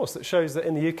students in the course that shows that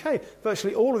in the UK,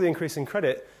 virtually all of the increase in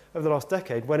credit over the last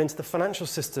decade went into the financial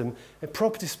system in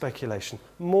property speculation,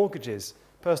 mortgages,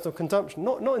 personal consumption,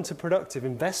 not into productive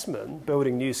investment,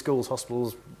 building new schools,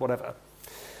 hospitals, whatever.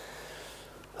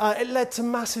 It led to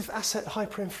massive asset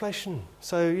hyperinflation.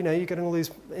 So, you're getting all these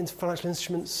financial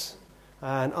instruments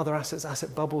and other assets,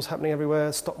 asset bubbles happening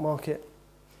everywhere, stock market,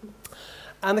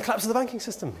 and the collapse of the banking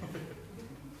system.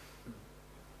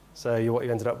 So what you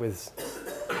ended up with,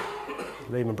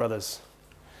 Lehman Brothers.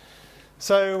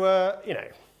 So,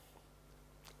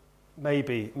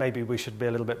 maybe we should be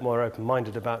a little bit more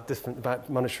open-minded about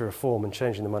monetary reform and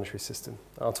changing the monetary system.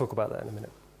 I'll talk about that in a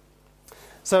minute.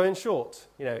 So in short,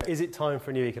 is it time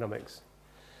for new economics?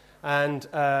 And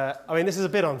I mean, this is a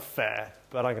bit unfair,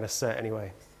 but I'm going to say it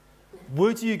anyway.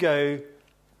 Would you go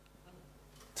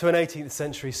to an 18th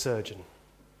century surgeon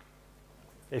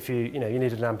if you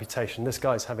needed an amputation? This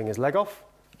guy's having his leg off,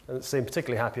 doesn't seem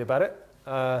particularly happy about it.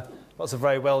 Lots of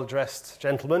very well-dressed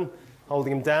gentlemen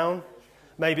holding him down.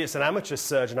 Maybe it's an amateur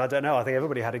surgeon, I don't know. I think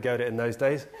everybody had a go at it in those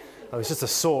days. Oh, it's just a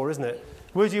saw, isn't it?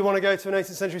 Would you want to go to an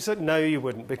 18th century surgeon? No, you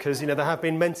wouldn't, because there have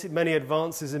been many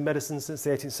advances in medicine since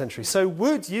the 18th century. So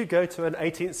would you go to an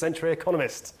 18th century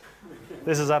economist?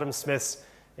 This is Adam Smith's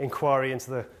inquiry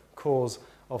into the cause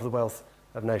of the wealth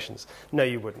of nations. No,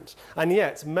 you wouldn't. And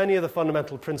yet, many of the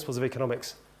fundamental principles of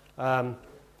economics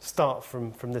start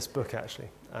from this book, actually,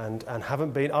 and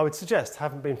haven't been, I would suggest,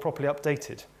 haven't been properly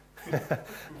updated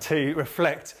to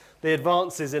reflect the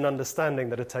advances in understanding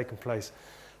that have taken place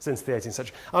since the 18th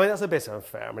century. I mean, that's a bit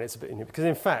unfair. I mean, it's a bit new, because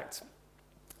in fact,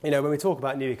 when we talk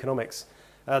about new economics,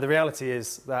 the reality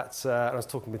is that, and I was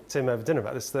talking with Tim over dinner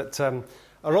about this, that a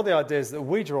lot of the ideas that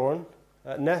we draw on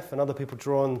at NEF and other people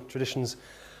draw on traditions,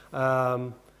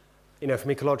 from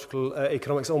ecological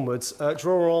economics onwards,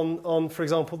 draw on, for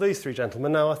example, these three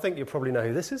gentlemen. Now, I think you probably know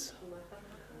who this is.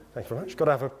 Thank you very much. Got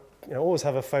to have always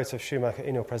have a photo of Schumacher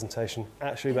in your presentation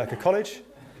at Schumacher College.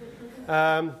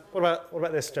 What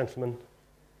about this gentleman?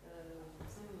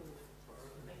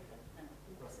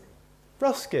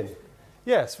 Ruskin.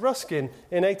 Yes, Ruskin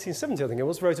in 1870, I think it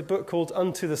was, wrote a book called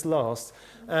Unto This Last,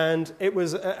 and it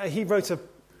was he wrote a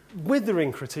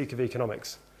withering critique of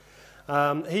economics.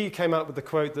 He came out with the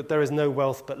quote that there is no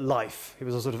wealth but life. He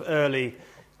was a sort of early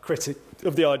critic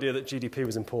of the idea that GDP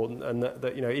was important and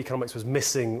that economics was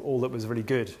missing all that was really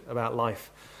good about life.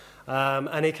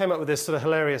 And he came up with this sort of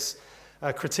hilarious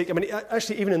critique. I mean,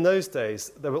 actually, even in those days,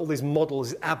 there were all these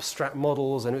models, these abstract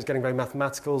models, and it was getting very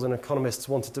mathematical, and economists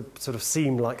wanted to sort of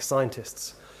seem like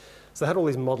scientists. So they had all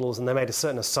these models, and they made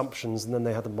certain assumptions, and then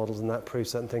they had the models, and that proved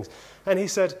certain things. And he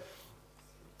said,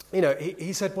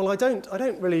 he said, well, I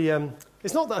don't really,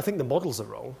 it's not that I think the models are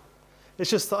wrong,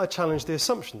 it's just that I challenge the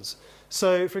assumptions.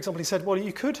 So, for example, he said, well,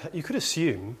 you could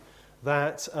assume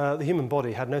that the human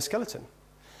body had no skeleton.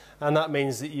 And that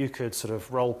means that you could sort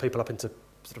of roll people up into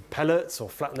sort of pellets or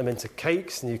flatten them into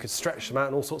cakes, and you could stretch them out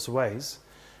in all sorts of ways.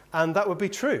 And that would be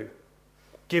true,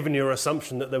 given your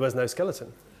assumption that there was no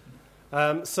skeleton.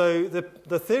 So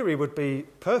the theory would be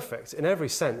perfect in every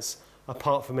sense,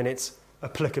 apart from in its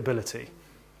applicability.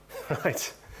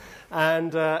 Right?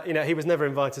 And he was never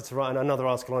invited to write another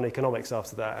article on economics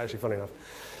after that, actually, funny enough.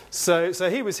 So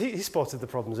he spotted the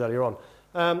problems earlier on.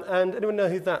 And anyone know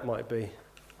who that might be?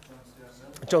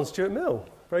 John Stuart Mill.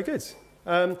 Very good.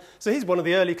 So he's one of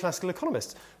the early classical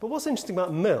economists. But what's interesting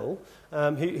about Mill,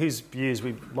 whose views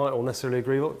we might all necessarily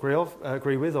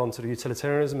agree with on sort of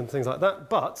utilitarianism and things like that,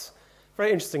 but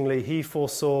very interestingly, he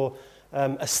foresaw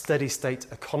a steady state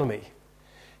economy.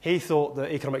 He thought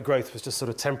that economic growth was just sort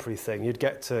of a temporary thing. You'd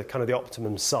get to kind of the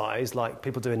optimum size, like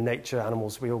people do in nature,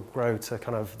 animals, we all grow to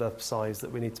kind of the size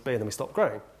that we need to be, and then we stop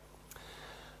growing.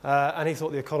 And he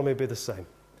thought the economy would be the same.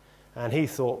 And he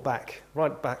thought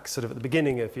right back sort of at the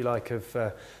beginning, if you like, of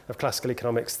classical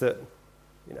economics, that,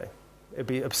 it'd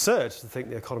be absurd to think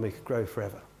the economy could grow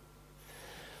forever.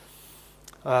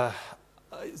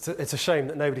 It's a shame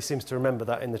that nobody seems to remember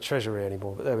that in the Treasury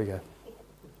anymore, but there we go.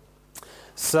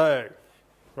 So,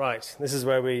 right, this is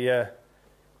where we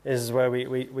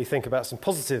think about some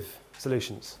positive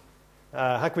solutions.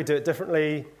 How can we do it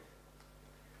differently?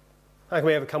 How can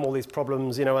we overcome all these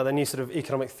problems? Are there new sort of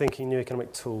economic thinking, new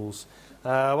economic tools?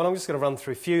 Well, I'm just going to run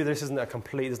through a few. This doesn't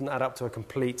add up to a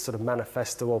complete sort of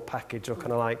manifesto or package, or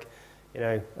kind of like,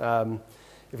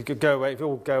 if you could go away, if you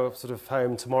all go sort of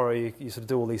home tomorrow, you sort of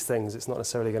do all these things. It's not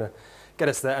necessarily going to get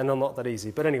us there, and not that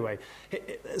easy. But anyway,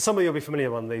 some of you will be familiar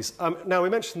with one of these. Now, we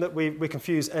mentioned that we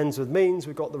confuse ends with means.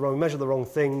 We measure the wrong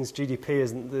things. GDP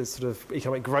isn't the sort of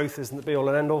economic growth isn't the be-all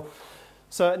and end-all.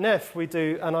 So at NEF we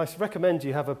do, and I recommend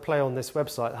you have a play on this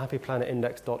website,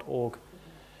 happyplanetindex.org.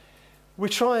 We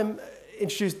try and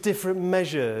introduce different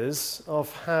measures of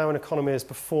how an economy is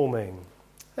performing.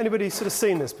 Anybody sort of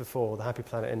seen this before, the Happy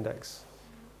Planet Index?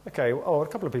 Okay, a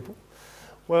couple of people.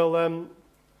 Well,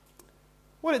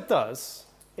 what it does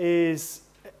is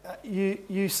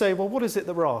you say, well, what is it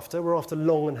that we're after? We're after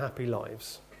long and happy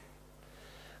lives.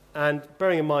 And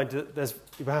bearing in mind that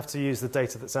you have to use the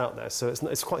data that's out there, so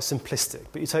it's quite simplistic.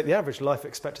 But you take the average life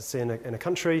expectancy in a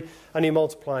country and you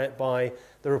multiply it by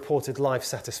the reported life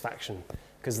satisfaction.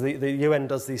 because the UN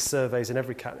does these surveys in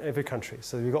every country.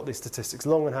 So you've got these statistics,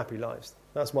 long and happy lives.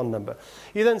 That's one number.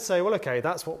 You then say, well, okay,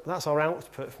 that's our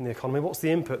output from the economy. What's the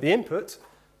input? The input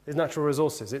is natural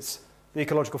resources. It's the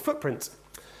ecological footprint.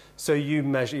 So you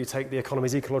take the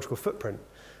economy's ecological footprint,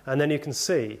 and then you can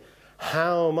see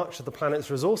how much of the planet's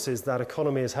resources that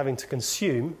economy is having to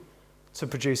consume to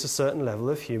produce a certain level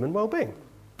of human well-being.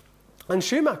 And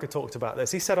Schumacher talked about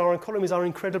this. He said our economies are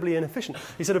incredibly inefficient.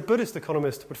 He said a Buddhist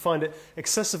economist would find it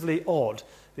excessively odd,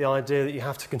 the idea that you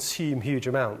have to consume huge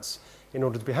amounts in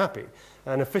order to be happy.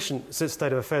 An efficient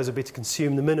state of affairs would be to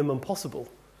consume the minimum possible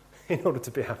in order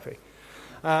to be happy.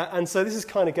 And so this is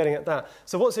kind of getting at that.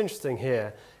 So what's interesting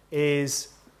here is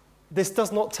this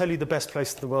does not tell you the best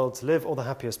place in the world to live or the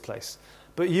happiest place.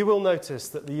 But you will notice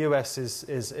that the US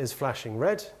is flashing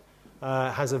red,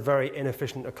 has a very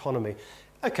inefficient economy.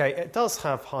 Okay, it does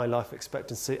have high life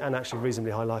expectancy and actually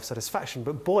reasonably high life satisfaction,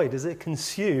 but boy, does it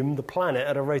consume the planet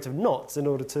at a rate of knots in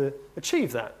order to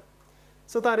achieve that.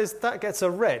 So that gets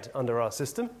a red under our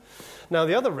system. Now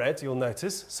the other red, you'll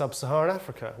notice, sub-Saharan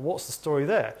Africa. What's the story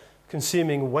there?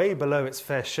 Consuming way below its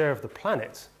fair share of the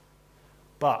planet.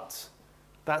 But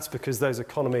that's because those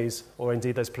economies, or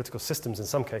indeed those political systems in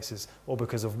some cases, or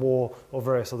because of war or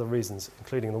various other reasons,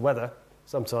 including the weather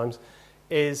sometimes,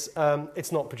 it's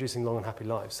not producing long and happy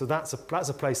lives. So that's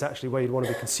a place actually where you'd want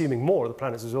to be consuming more of the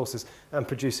planet's resources and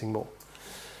producing more.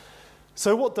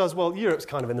 So what does, well, Europe's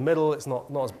kind of in the middle. It's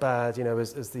not as bad,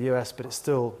 as the US, but it's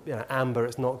still, amber,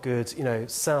 it's not good.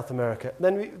 South America.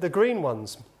 Then the green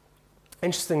ones.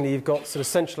 Interestingly, you've got sort of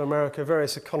Central America,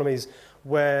 various economies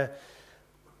where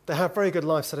they have very good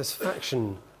life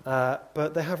satisfaction,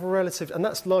 but they have relative, and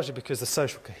that's largely because the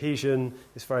social cohesion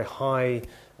is very high.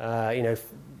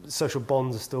 Social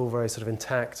bonds are still very sort of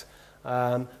intact,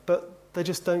 but they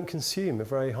just don't consume a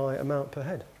very high amount per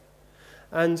head.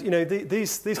 And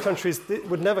these countries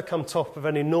would never come top of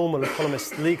any normal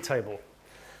economist league table,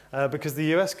 because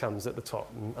the US comes at the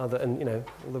top, and all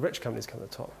the rich companies come at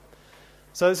the top.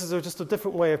 So this is just a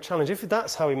different way of challenge. If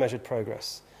that's how we measured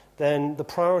progress, then the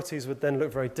priorities would then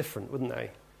look very different, wouldn't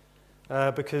they?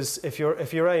 Because if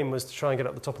your aim was to try and get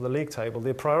up the top of the league table,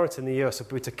 the priority in the US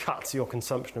would be to cut your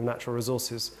consumption of natural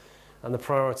resources, and the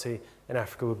priority in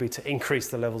Africa would be to increase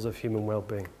the levels of human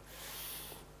well-being.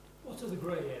 What are the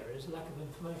grey areas? Lack of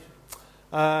information?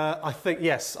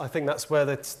 I think that's where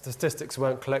the statistics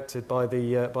weren't collected by the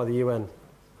UN.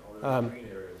 Are there green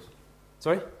areas?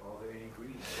 Sorry? Are there any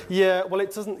green areas? Yeah, well,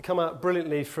 it doesn't come out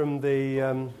brilliantly from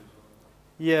the.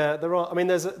 Yeah, there are. I mean,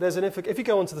 there's an if you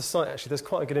go onto the site, actually, there's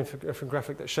quite a good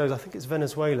infographic that shows, I think it's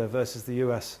Venezuela versus the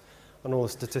US on all the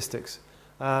statistics.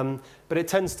 But it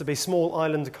tends to be small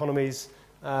island economies.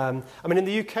 I mean, in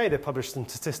the UK, they published some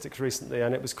statistics recently,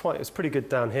 and it was pretty good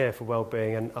down here for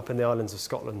well-being, and up in the islands of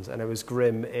Scotland, and it was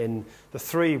grim in the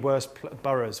three worst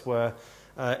boroughs were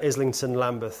Islington,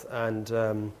 Lambeth,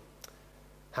 and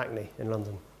Hackney in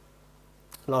London,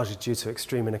 largely due to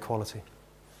extreme inequality.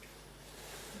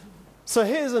 So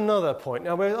here's another point.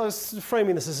 Now, I was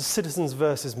framing this as a citizens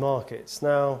versus markets.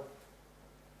 Now,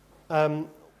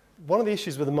 one of the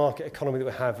issues with the market economy that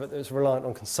we have that's reliant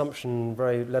on consumption,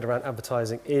 very led around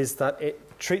advertising, is that it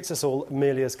treats us all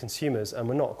merely as consumers, and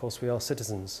we're not. Of course, we are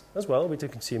citizens as well. We do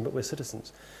consume, but we're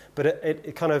citizens. But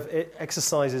it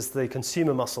exercises the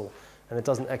consumer muscle, and it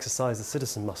doesn't exercise the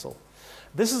citizen muscle.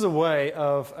 This is a way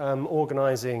of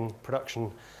organising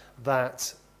production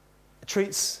that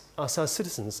treats us as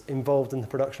citizens involved in the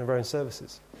production of our own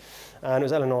services. And it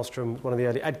was Ellen Ostrom, one of the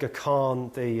early, Edgar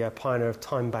Kahn, the pioneer of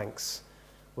time banks,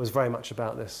 was very much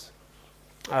about this.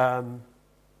 And,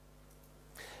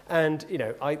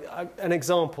 an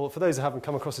example, for those who haven't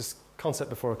come across this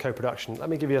concept before of co-production, let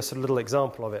me give you a sort of little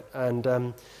example of it. And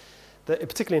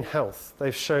particularly in health,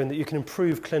 they've shown that you can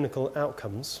improve clinical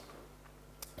outcomes.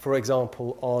 For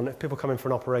example, if people come in for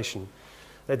an operation,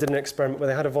 they did an experiment where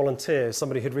they had a volunteer,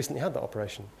 somebody who'd recently had that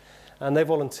operation, and they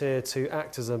volunteered to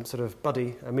act as a sort of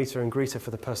buddy, a meter and greeter for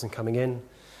the person coming in.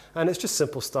 And it's just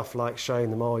simple stuff like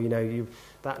showing them,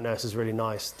 that nurse is really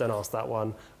nice, don't ask that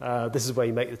one. This is where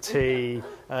you make the tea.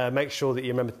 Make sure that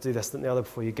you remember to do this and the other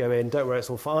before you go in. Don't worry,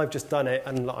 it's all fine. I've just done it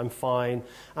and I'm fine.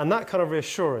 And that kind of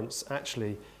reassurance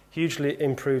actually hugely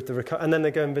improved the recovery. And then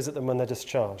they go and visit them when they're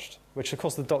discharged, which of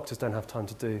course the doctors don't have time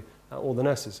to do, all the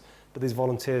nurses. But these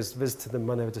volunteers visited them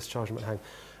when they were discharged and went home.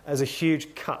 There's a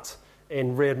huge cut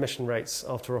in readmission rates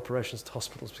after operations to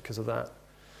hospitals because of that.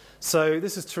 So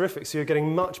this is terrific. So you're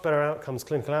getting much better outcomes,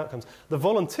 clinical outcomes. The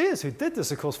volunteers who did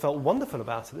this, of course, felt wonderful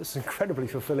about it. This is an incredibly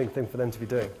fulfilling thing for them to be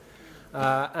doing.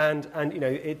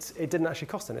 It didn't actually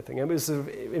cost anything. It was sort of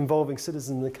involving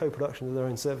citizens in the co-production of their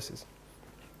own services.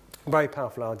 Very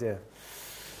powerful idea.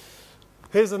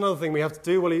 Here's another thing we have to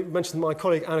do. Well, you mentioned my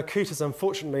colleague Anna Kuta is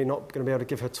unfortunately not going to be able to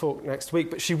give her talk next week,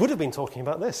 but she would have been talking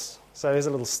about this. So here's a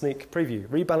little sneak preview.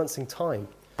 Rebalancing time.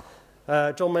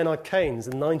 John Maynard Keynes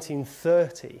in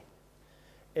 1930,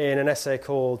 in an essay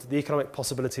called The Economic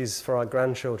Possibilities for Our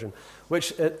Grandchildren,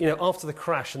 which, after the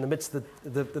crash, in the midst of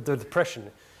the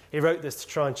Depression, he wrote this to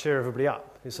try and cheer everybody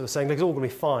up. He was sort of saying, it's all going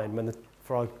to be fine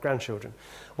for our grandchildren.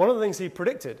 One of the things he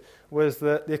predicted was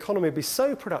that the economy would be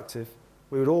so productive,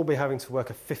 we would all be having to work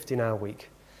a 15-hour week.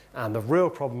 And the real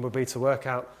problem would be to work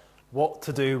out what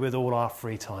to do with all our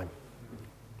free time.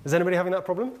 Is anybody having that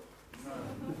problem?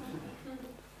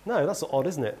 No, that's odd,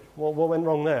 isn't it? What went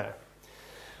wrong there?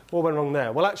 What went wrong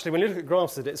there? Well, actually, when you look at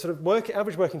graphs of it, sort of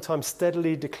average working time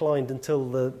steadily declined until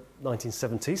the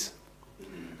 1970s.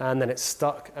 And then it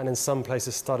stuck, and in some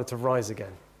places started to rise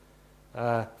again.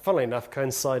 Funnily enough,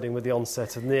 coinciding with the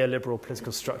onset of neoliberal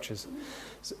political structures.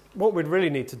 So what we'd really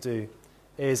need to do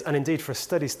is, and indeed for a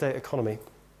steady state economy,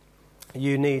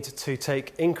 you need to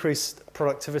take increased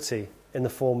productivity in the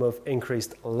form of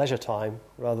increased leisure time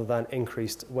rather than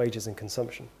increased wages and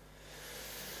consumption.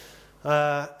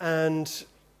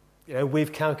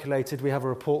 We've calculated, we have a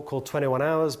report called 21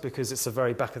 hours because it's a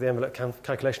very back-of-the-envelope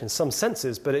calculation in some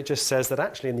senses, but it just says that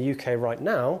actually in the UK right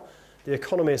now, the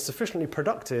economy is sufficiently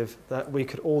productive that we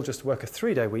could all just work a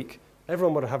 3-day week,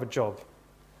 everyone would have a job,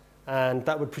 and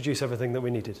that would produce everything that we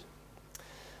needed.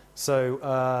 So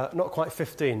not quite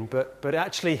 15, but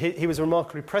actually he was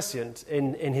remarkably prescient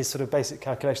in his sort of basic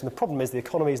calculation. The problem is the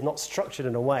economy is not structured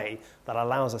in a way that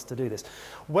allows us to do this.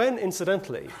 When,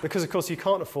 incidentally, because of course you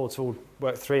can't afford to all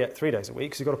work three days a week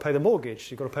because you've got to pay the mortgage,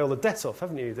 you've got to pay all the debt off,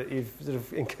 haven't you, that you've sort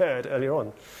of incurred earlier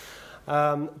on.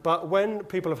 But when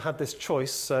people have had this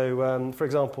choice, so for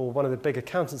example, one of the big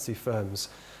accountancy firms,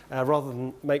 rather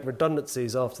than make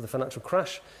redundancies after the financial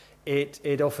crash,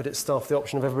 it offered its staff the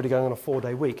option of everybody going on a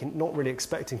 4-day week and not really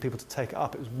expecting people to take it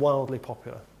up. It was wildly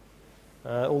popular.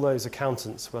 All those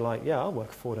accountants were like, yeah, I'll work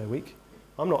a 4-day week.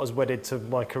 I'm not as wedded to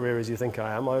my career as you think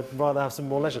I am. I'd rather have some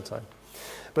more leisure time.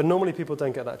 But normally people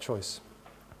don't get that choice.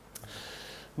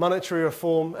 Monetary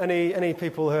reform. Any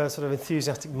people who are sort of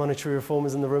enthusiastic monetary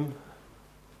reformers in the room?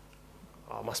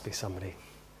 Oh, must be somebody.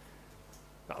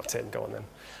 Oh, Tim, go on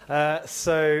then.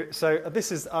 So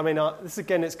this is, this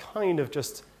again, it's kind of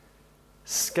just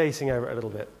skating over it a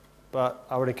little bit, but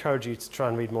I would encourage you to try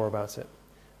and read more about it.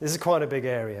 This is quite a big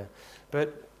area,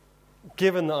 but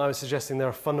given that I was suggesting there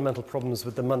are fundamental problems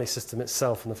with the money system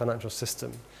itself and the financial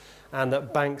system, and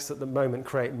that banks at the moment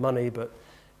create money, but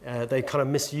they kind of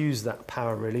misuse that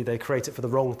power, really. They create it for the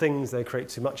wrong things, they create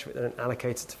too much of it, they don't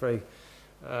allocate it to very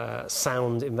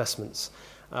sound investments.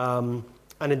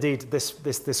 And indeed,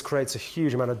 this creates a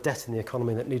huge amount of debt in the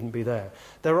economy that needn't be there.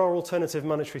 There are alternative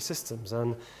monetary systems,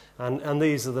 and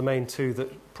these are the main two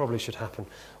that probably should happen.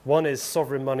 One is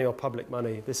sovereign money or public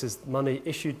money. This is money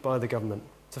issued by the government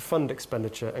to fund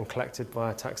expenditure and collected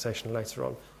via taxation later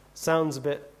on. Sounds a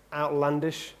bit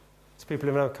outlandish to people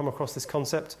who've never come across this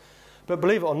concept. But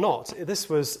believe it or not, this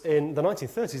was in the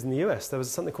 1930s in the US. There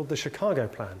was something called the Chicago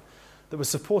Plan that was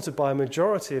supported by a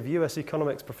majority of US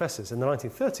economics professors in the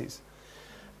 1930s.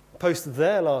 Post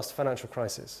their last financial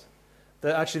crisis,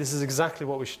 that actually this is exactly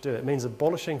what we should do. It means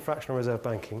abolishing fractional reserve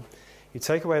banking. You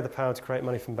take away the power to create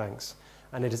money from banks,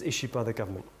 and it is issued by the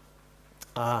government.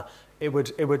 It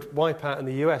would wipe out in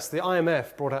the US. The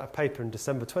IMF brought out a paper in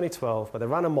December 2012 where they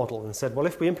ran a model and said, well,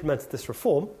 if we implemented this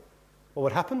reform, what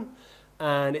would happen?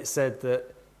 And it said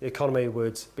that the economy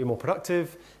would be more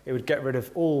productive, it would get rid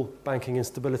of all banking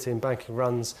instability and banking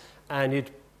runs, and you'd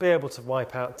be able to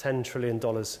wipe out $10 trillion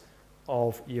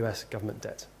of US government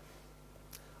debt.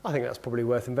 I think that's probably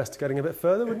worth investigating a bit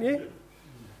further, wouldn't you?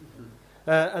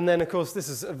 And then, of course, this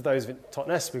is of those with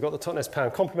Totnes. We've got the Totnes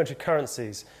pound. Complementary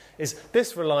currencies.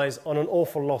 This relies on an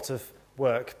awful lot of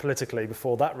work politically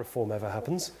before that reform ever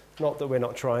happens. Not that we're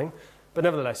not trying. But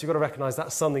nevertheless, you've got to recognise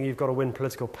that's something you've got to win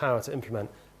political power to implement.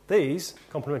 These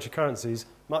complementary currencies,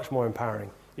 much more empowering.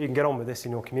 You can get on with this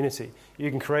in your community. You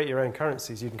can create your own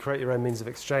currencies. You can create your own means of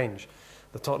exchange.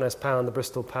 The Totnes pound, the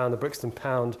Bristol pound, the Brixton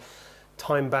pound,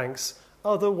 time banks,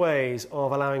 other ways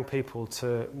of allowing people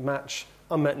to match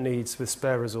unmet needs with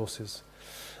spare resources.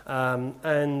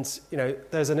 There's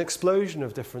an explosion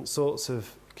of different sorts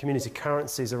of community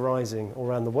currencies arising all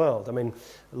around the world. I mean,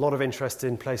 a lot of interest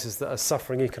in places that are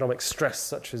suffering economic stress,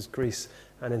 such as Greece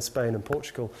and in Spain and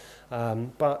Portugal.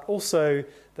 But also,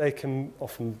 they can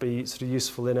often be sort of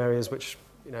useful in areas which,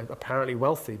 apparently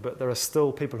wealthy, but there are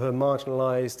still people who are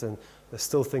marginalised, and there's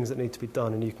still things that need to be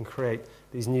done, and you can create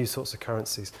these new sorts of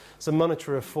currencies. So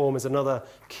monetary reform is another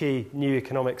key new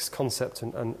economics concept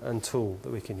and tool that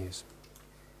we can use.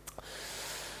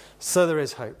 So there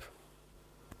is hope.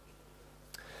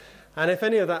 And if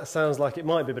any of that sounds like it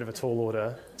might be a bit of a tall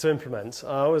order to implement,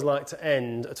 I always like to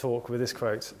end a talk with this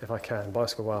quote, if I can, by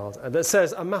Oscar Wilde, that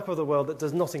says, "A map of the world that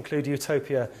does not include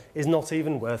utopia is not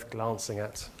even worth glancing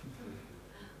at."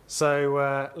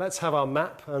 So let's have our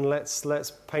map and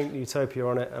let's paint utopia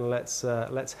on it and let's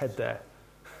head there.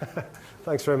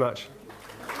 Thanks very much.